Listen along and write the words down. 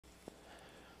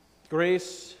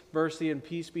Grace, mercy, and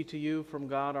peace be to you from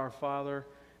God our Father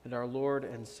and our Lord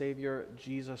and Savior,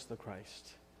 Jesus the Christ.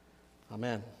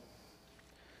 Amen.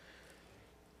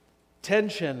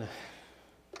 Tension,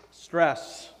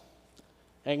 stress,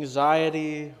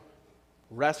 anxiety,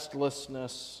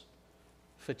 restlessness,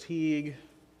 fatigue,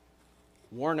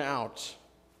 worn out,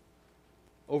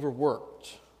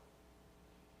 overworked,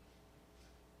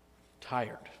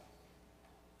 tired.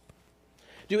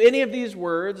 Do any of these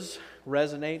words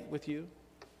resonate with you?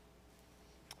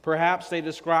 Perhaps they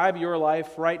describe your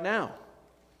life right now.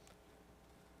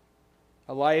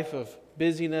 A life of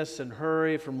busyness and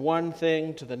hurry from one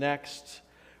thing to the next,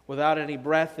 without any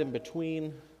breath in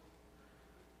between.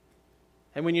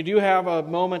 And when you do have a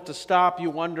moment to stop, you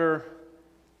wonder,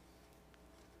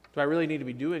 do I really need to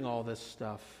be doing all this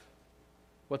stuff?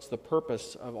 What's the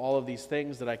purpose of all of these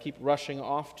things that I keep rushing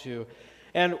off to?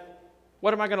 And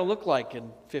what am I going to look like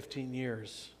in 15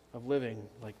 years of living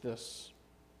like this?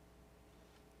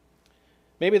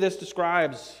 Maybe this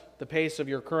describes the pace of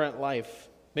your current life.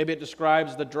 Maybe it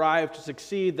describes the drive to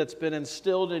succeed that's been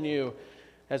instilled in you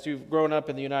as you've grown up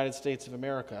in the United States of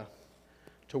America,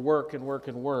 to work and work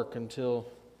and work until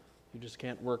you just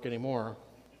can't work anymore.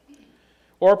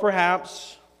 Or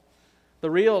perhaps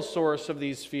the real source of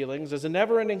these feelings is a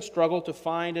never-ending struggle to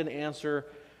find an answer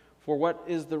for what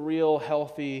is the real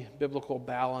healthy biblical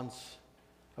balance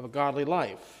of a godly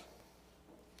life.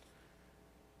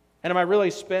 And am I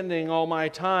really spending all my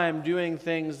time doing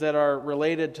things that are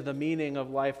related to the meaning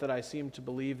of life that I seem to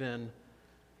believe in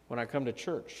when I come to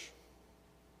church?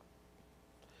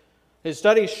 His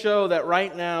studies show that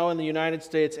right now in the United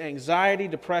States, anxiety,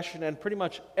 depression, and pretty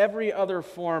much every other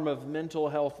form of mental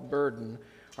health burden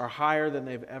are higher than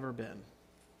they've ever been.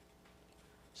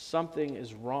 Something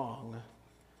is wrong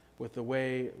with the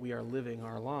way we are living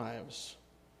our lives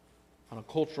on a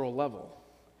cultural level.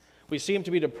 We seem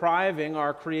to be depriving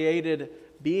our created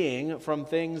being from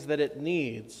things that it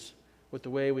needs with the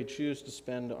way we choose to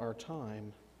spend our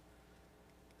time.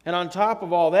 And on top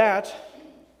of all that,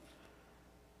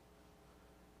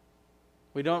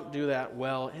 we don't do that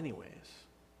well anyways.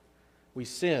 We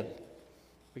sin.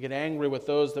 We get angry with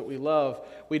those that we love.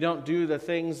 We don't do the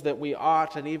things that we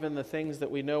ought, and even the things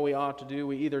that we know we ought to do,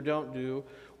 we either don't do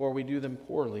or we do them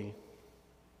poorly,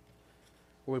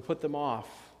 or we put them off.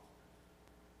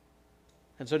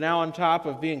 And so now, on top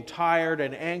of being tired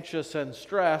and anxious and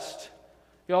stressed,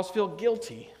 you also feel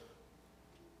guilty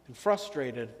and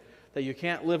frustrated that you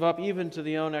can't live up even to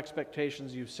the own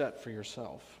expectations you've set for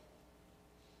yourself.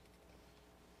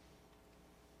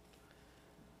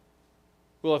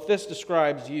 Well, if this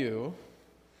describes you,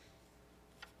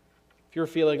 if you're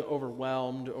feeling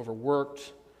overwhelmed,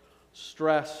 overworked,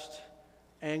 stressed,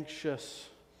 anxious,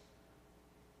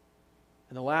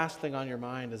 and the last thing on your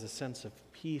mind is a sense of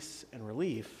peace and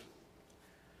relief,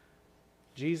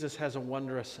 Jesus has a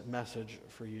wondrous message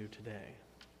for you today.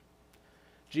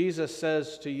 Jesus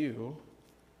says to you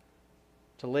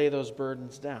to lay those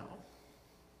burdens down.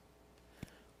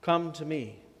 Come to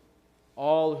me,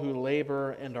 all who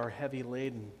labor and are heavy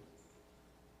laden,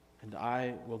 and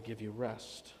I will give you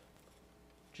rest,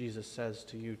 Jesus says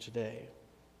to you today.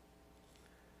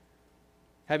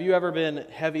 Have you ever been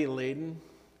heavy laden?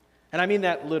 And I mean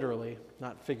that literally,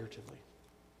 not figuratively.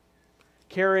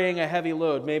 Carrying a heavy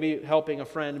load, maybe helping a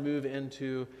friend move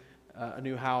into a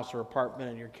new house or apartment,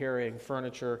 and you're carrying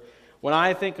furniture. When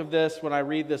I think of this, when I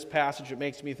read this passage, it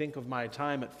makes me think of my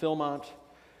time at Philmont.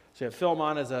 So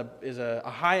Philmont is a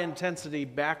high-intensity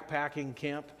backpacking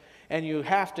camp, and you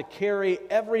have to carry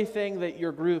everything that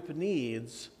your group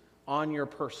needs on your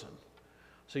person.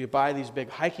 So you buy these big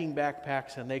hiking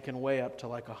backpacks, and they can weigh up to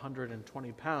like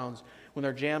 120 pounds when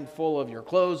they're jammed full of your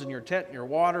clothes and your tent and your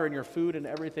water and your food and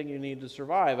everything you need to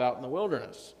survive out in the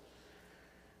wilderness.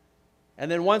 And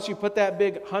then once you put that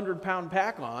big 100-pound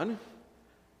pack on,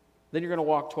 then you're going to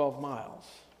walk 12 miles,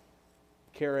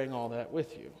 carrying all that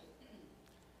with you.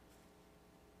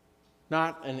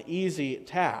 Not an easy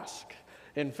task.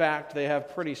 In fact, they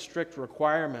have pretty strict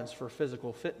requirements for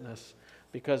physical fitness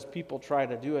because people try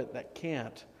to do it that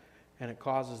can't, and it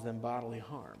causes them bodily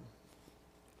harm.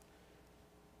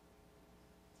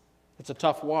 It's a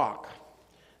tough walk,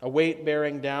 a weight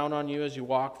bearing down on you as you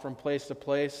walk from place to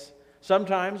place,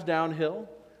 sometimes downhill,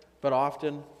 but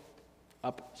often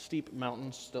up steep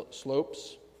mountain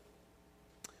slopes.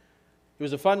 It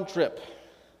was a fun trip,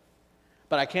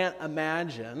 but I can't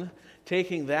imagine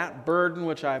taking that burden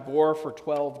which I bore for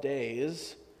 12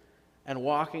 days and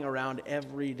walking around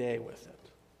every day with it.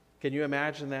 Can you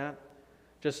imagine that?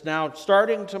 Just now,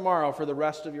 starting tomorrow for the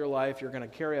rest of your life, you're going to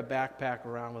carry a backpack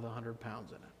around with 100 pounds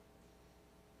in it.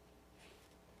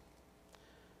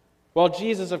 Well,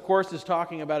 Jesus, of course, is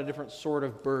talking about a different sort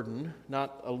of burden,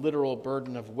 not a literal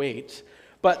burden of weight,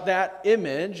 but that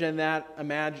image and that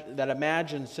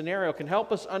imagined scenario can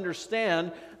help us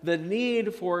understand the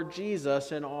need for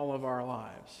Jesus in all of our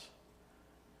lives.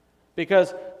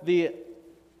 Because the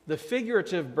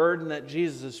figurative burden that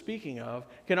Jesus is speaking of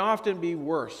can often be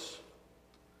worse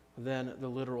than the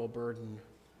literal burden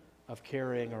of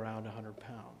carrying around 100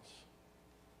 pounds.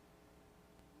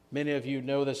 Many of you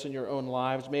know this in your own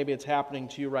lives. Maybe it's happening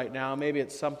to you right now. Maybe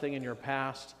it's something in your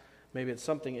past. Maybe it's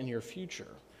something in your future,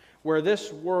 where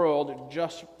this world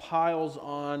just piles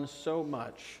on so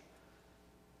much,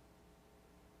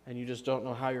 and you just don't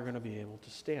know how you're going to be able to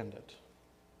stand it.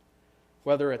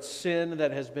 Whether it's sin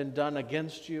that has been done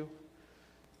against you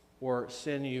or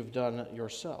sin you've done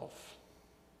yourself.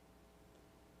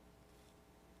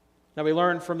 Now we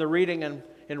learn from the reading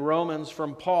in Romans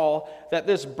from Paul that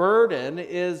this burden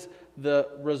is the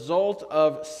result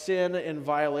of sin in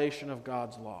violation of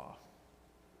God's law.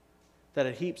 That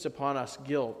it heaps upon us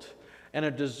guilt, and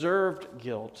a deserved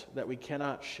guilt that we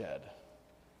cannot shed.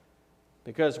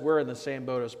 Because we're in the same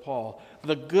boat as Paul.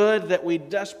 The good that we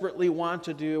desperately want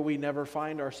to do, we never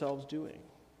find ourselves doing.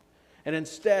 And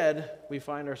instead, we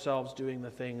find ourselves doing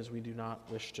the things we do not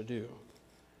wish to do.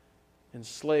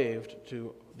 Enslaved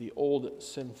to the old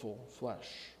sinful flesh.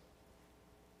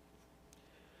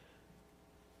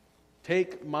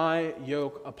 Take my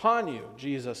yoke upon you,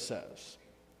 Jesus says.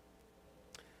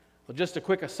 Well, just a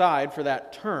quick aside for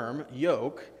that term,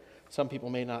 yoke. Some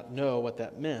people may not know what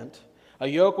that meant. A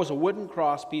yoke was a wooden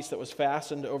crosspiece that was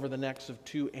fastened over the necks of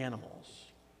two animals,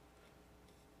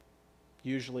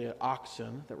 usually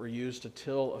oxen that were used to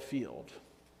till a field.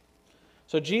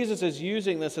 So Jesus is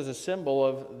using this as a symbol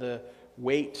of the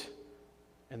weight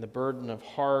and the burden of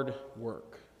hard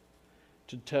work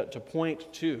to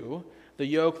point to the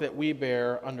yoke that we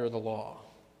bear under the law.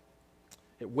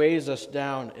 It weighs us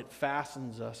down. It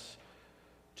fastens us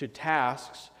to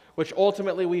tasks which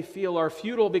ultimately we feel are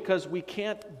futile because we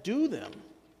can't do them.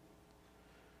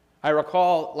 I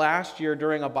recall last year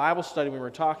during a Bible study we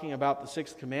were talking about the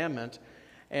sixth commandment,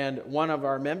 and one of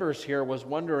our members here was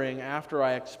wondering, after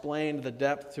I explained the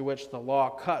depth to which the law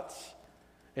cuts,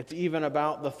 it's even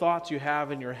about the thoughts you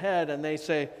have in your head, and they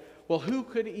say, well, who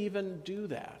could even do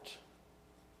that?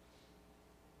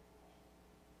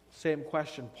 Same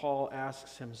question Paul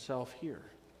asks himself here.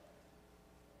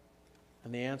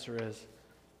 And the answer is,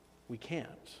 we can't.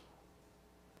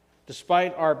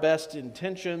 Despite our best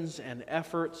intentions and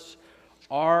efforts,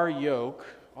 our yoke,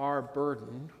 our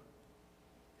burden,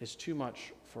 is too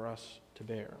much for us to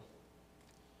bear.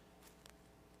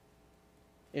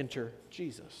 Enter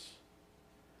Jesus.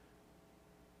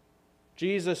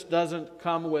 Jesus doesn't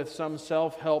come with some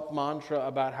self-help mantra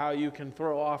about how you can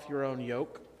throw off your own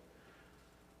yoke.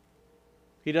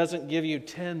 He doesn't give you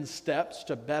 10 steps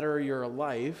to better your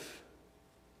life.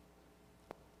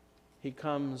 He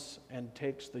comes and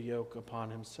takes the yoke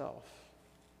upon himself.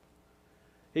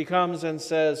 He comes and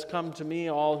says, "Come to me,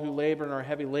 all who labor and are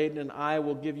heavy laden, and I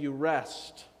will give you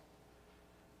rest."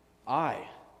 I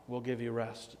will give you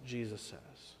rest, Jesus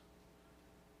says.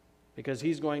 Because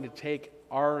he's going to take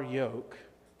our yoke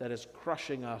that is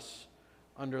crushing us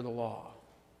under the law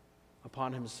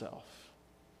upon himself.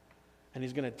 And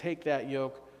he's going to take that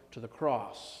yoke to the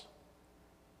cross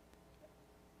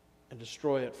and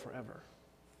destroy it forever.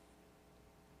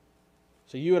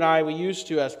 So you and I, we used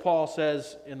to, as Paul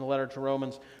says in the letter to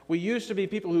Romans, we used to be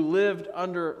people who lived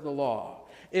under the law,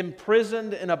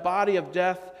 imprisoned in a body of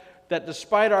death that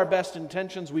despite our best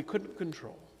intentions, we couldn't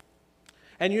control.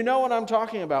 And you know what I'm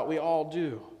talking about, we all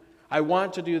do. I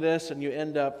want to do this, and you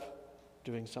end up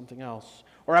doing something else.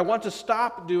 Or I want to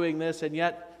stop doing this, and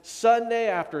yet Sunday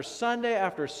after Sunday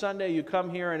after Sunday, you come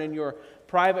here and in your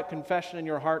private confession in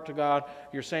your heart to God,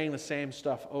 you're saying the same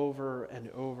stuff over and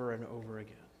over and over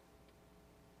again.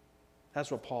 That's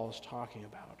what Paul is talking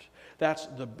about. That's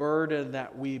the burden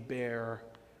that we bear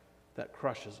that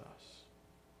crushes us.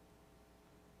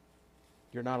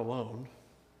 You're not alone.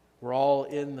 We're all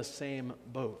in the same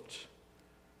boat.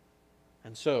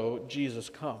 And so Jesus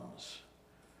comes.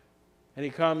 And he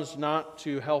comes not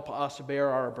to help us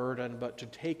bear our burden, but to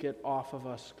take it off of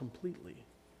us completely.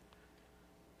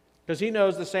 Because he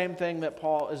knows the same thing that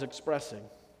Paul is expressing.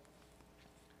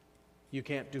 You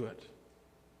can't do it.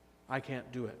 I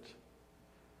can't do it.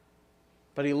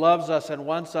 But he loves us and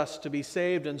wants us to be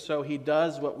saved, and so he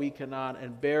does what we cannot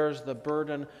and bears the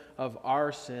burden of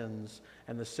our sins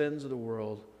and the sins of the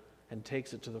world and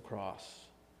takes it to the cross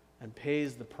and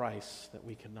pays the price that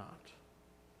we cannot.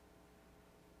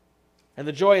 And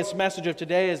the joyous message of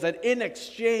today is that in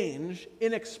exchange,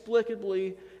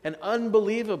 inexplicably and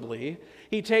unbelievably,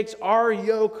 he takes our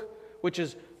yoke, which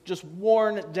is just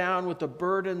worn down with the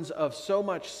burdens of so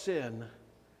much sin,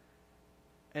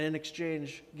 and in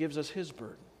exchange gives us his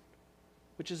burden,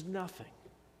 which is nothing.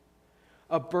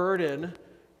 A burden,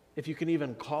 if you can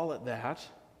even call it that,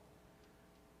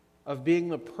 of being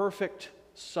the perfect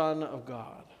Son of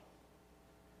God,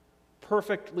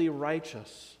 perfectly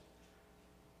righteous,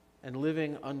 and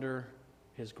living under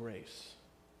his grace.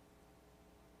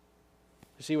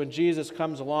 You see, when Jesus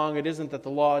comes along, it isn't that the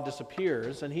law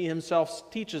disappears, and he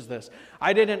himself teaches this.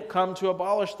 I didn't come to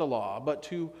abolish the law, but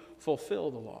to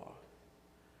fulfill the law.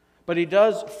 But he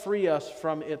does free us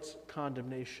from its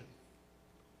condemnation.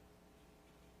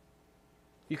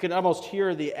 You can almost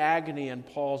hear the agony in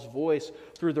Paul's voice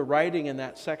through the writing in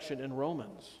that section in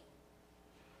Romans.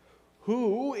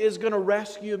 Who is going to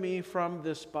rescue me from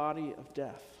this body of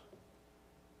death?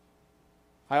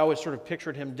 I always sort of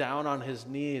pictured him down on his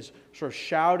knees, sort of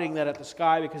shouting that at the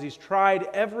sky because he's tried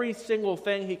every single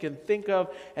thing he can think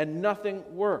of and nothing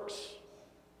works.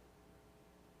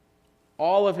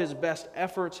 All of his best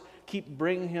efforts keep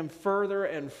bringing him further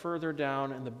and further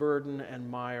down in the burden and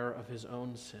mire of his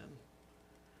own sin.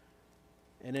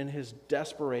 And in his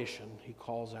desperation, he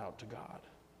calls out to God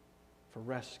for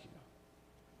rescue.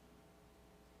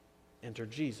 Enter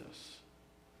Jesus.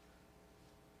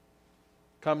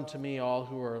 Come to me, all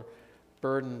who are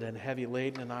burdened and heavy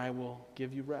laden, and I will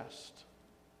give you rest.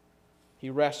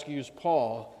 He rescues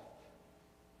Paul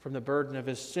from the burden of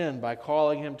his sin by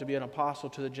calling him to be an apostle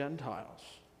to the Gentiles.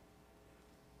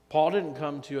 Paul didn't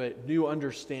come to a new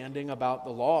understanding about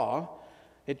the law.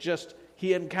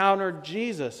 He encountered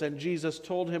Jesus, and Jesus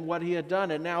told him what he had done,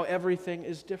 and now everything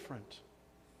is different.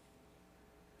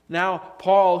 Now,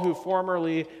 Paul, who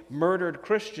formerly murdered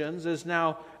Christians, is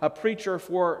now a preacher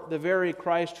for the very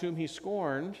Christ whom he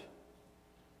scorned,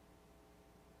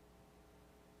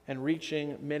 and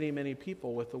reaching many, many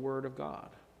people with the Word of God,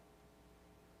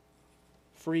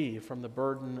 free from the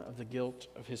burden of the guilt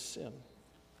of his sin.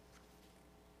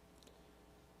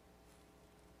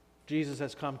 Jesus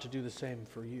has come to do the same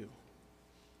for you.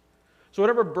 So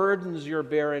whatever burdens you're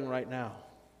bearing right now,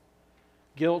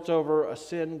 guilt over a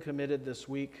sin committed this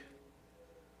week,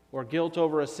 or guilt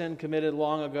over a sin committed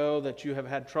long ago that you have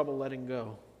had trouble letting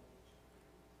go,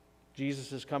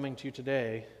 Jesus is coming to you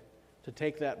today to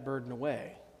take that burden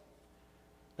away.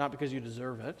 Not because you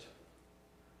deserve it,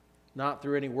 not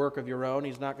through any work of your own.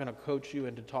 He's not going to coach you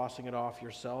into tossing it off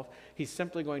yourself. He's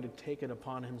simply going to take it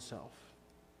upon himself.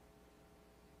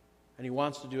 And he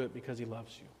wants to do it because he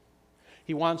loves you.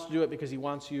 He wants to do it because he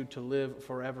wants you to live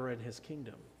forever in his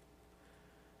kingdom.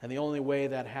 And the only way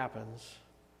that happens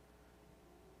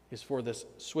is for this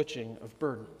switching of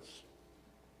burdens.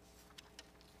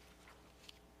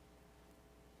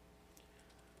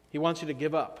 He wants you to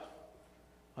give up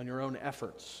on your own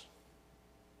efforts.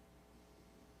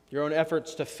 Your own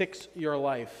efforts to fix your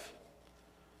life,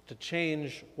 to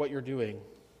change what you're doing,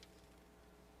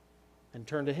 and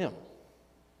turn to him.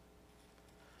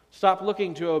 Stop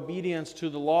looking to obedience to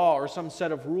the law or some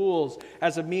set of rules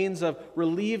as a means of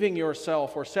relieving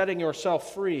yourself or setting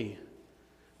yourself free.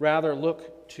 Rather,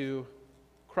 look to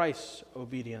Christ's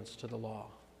obedience to the law,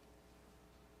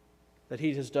 that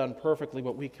he has done perfectly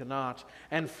what we cannot,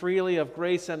 and freely of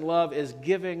grace and love is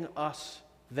giving us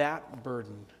that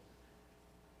burden,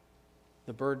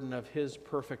 the burden of his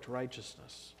perfect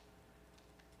righteousness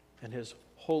and his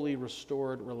wholly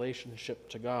restored relationship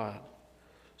to God.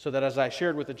 So that, as I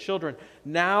shared with the children,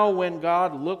 now when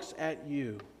God looks at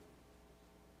you,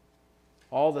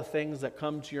 all the things that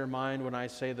come to your mind when I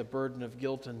say the burden of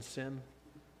guilt and sin,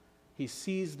 he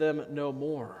sees them no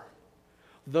more.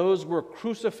 Those were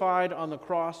crucified on the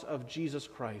cross of Jesus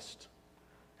Christ.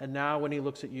 And now when he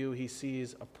looks at you, he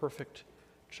sees a perfect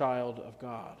child of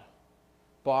God,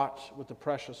 bought with the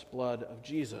precious blood of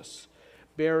Jesus,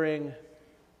 bearing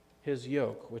his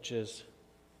yoke, which is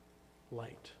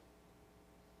light,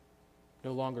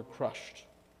 no longer crushed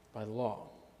by the law.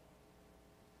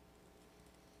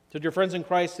 So, dear friends in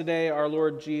Christ, today our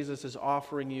Lord Jesus is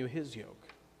offering you his yoke,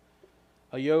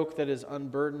 a yoke that is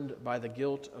unburdened by the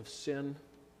guilt of sin,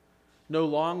 no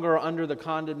longer under the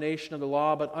condemnation of the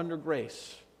law, but under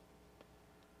grace,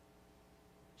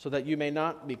 so that you may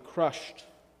not be crushed,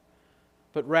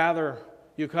 but rather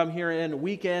you come here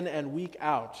week in and week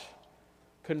out,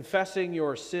 confessing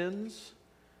your sins,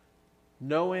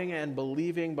 knowing and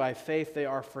believing by faith they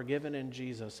are forgiven in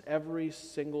Jesus every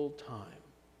single time.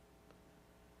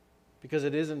 Because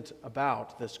it isn't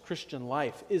about, this Christian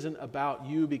life isn't about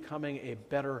you becoming a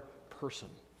better person.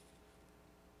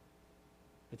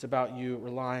 It's about you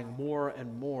relying more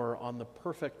and more on the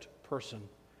perfect person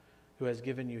who has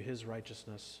given you his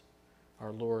righteousness,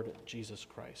 our Lord Jesus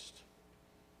Christ.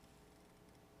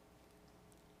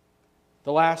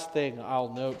 The last thing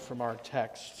I'll note from our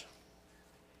text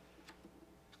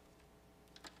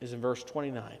is in verse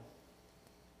 29.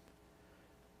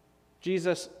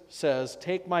 Jesus says,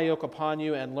 "Take my yoke upon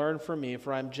you and learn from me,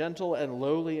 for I am gentle and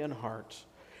lowly in heart."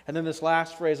 And then this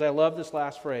last phrase, I love this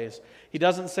last phrase. He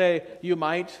doesn't say, you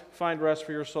might find rest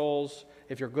for your souls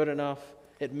if you're good enough.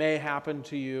 It may happen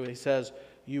to you. He says,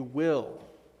 you will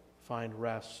find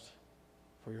rest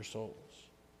for your souls.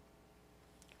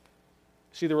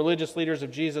 See, the religious leaders of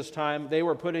Jesus' time, they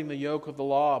were putting the yoke of the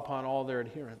law upon all their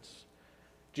adherents.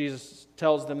 Jesus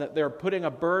tells them that they're putting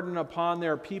a burden upon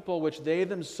their people which they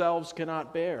themselves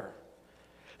cannot bear.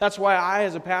 That's why I,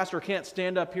 as a pastor, can't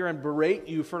stand up here and berate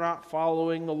you for not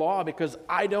following the law, because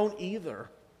I don't either.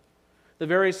 The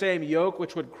very same yoke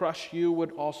which would crush you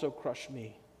would also crush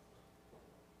me.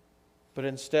 But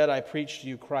instead I preach to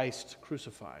you Christ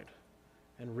crucified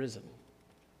and risen.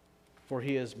 For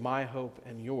he is my hope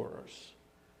and yours.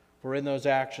 For in those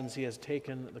actions he has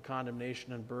taken the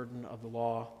condemnation and burden of the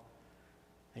law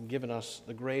and given us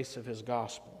the grace of his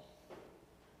gospel.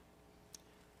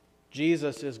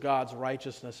 Jesus is God's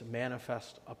righteousness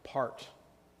manifest apart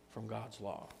from God's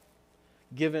law,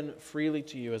 given freely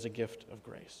to you as a gift of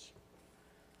grace.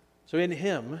 So in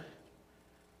him,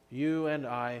 you and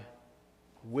I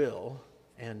will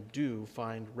and do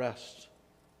find rest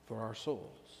for our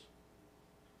souls.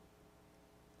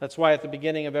 That's why at the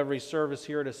beginning of every service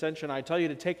here at Ascension, I tell you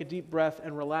to take a deep breath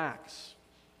and relax.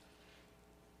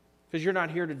 Because you're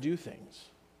not here to do things.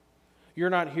 You're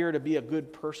not here to be a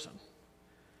good person.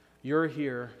 You're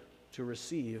here to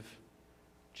receive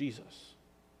Jesus,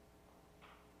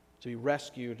 to be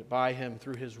rescued by him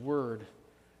through his word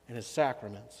and his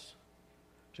sacraments,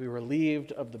 to be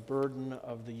relieved of the burden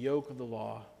of the yoke of the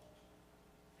law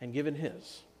and given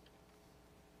his.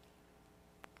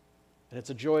 And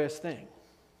it's a joyous thing,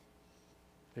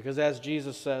 because as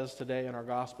Jesus says today in our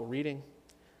gospel reading,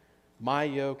 my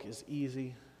yoke is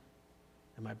easy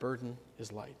and my burden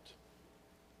is light.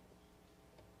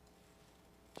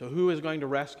 So who is going to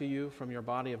rescue you from your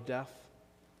body of death?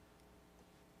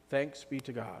 Thanks be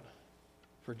to God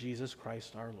for Jesus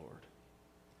Christ our Lord.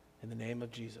 In the name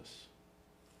of Jesus,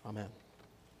 amen.